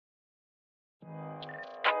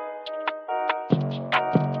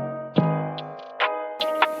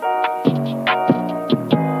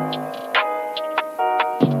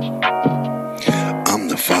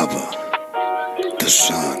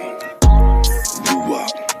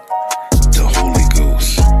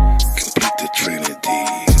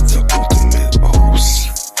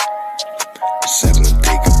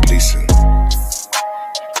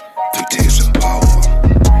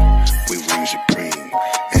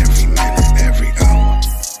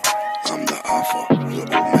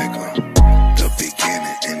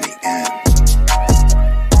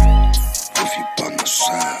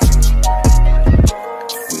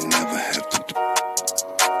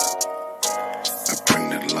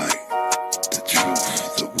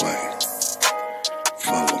way.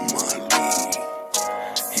 Follow my lead,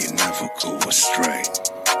 you never go astray.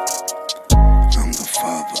 I'm the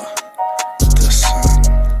Father, the Son,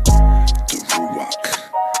 the Ruach,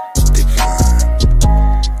 divine.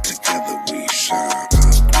 Together we shine,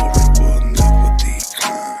 our glory will never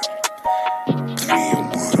decline. 3 in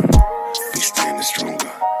 1, we standing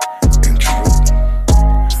stronger and true.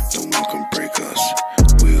 No one can break us,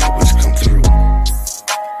 we always come through.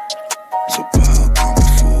 So bow down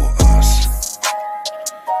before us,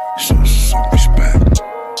 show some respect.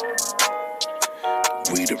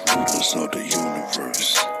 We the rulers of the universe,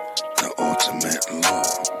 the ultimate law.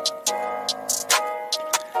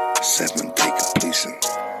 7-day completion,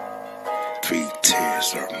 3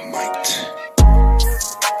 tiers of might.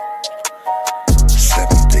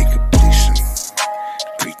 7-day completion,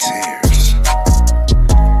 3 tiers.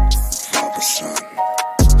 Father, Son,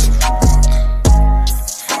 the Ruach.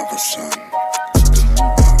 Father, Son, the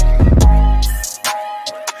Ruach.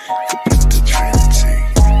 Complete the Trinity,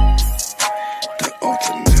 the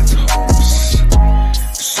ultimate host.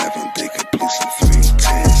 7-day completion, 3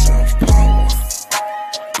 tiers of power.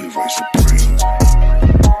 We reign supreme,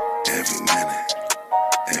 every minute,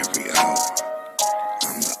 every hour.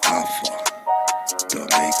 I'm the Alpha, the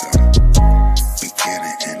Omega,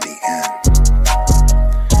 beginning and the end.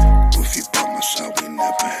 With you by my side, we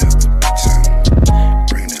never had.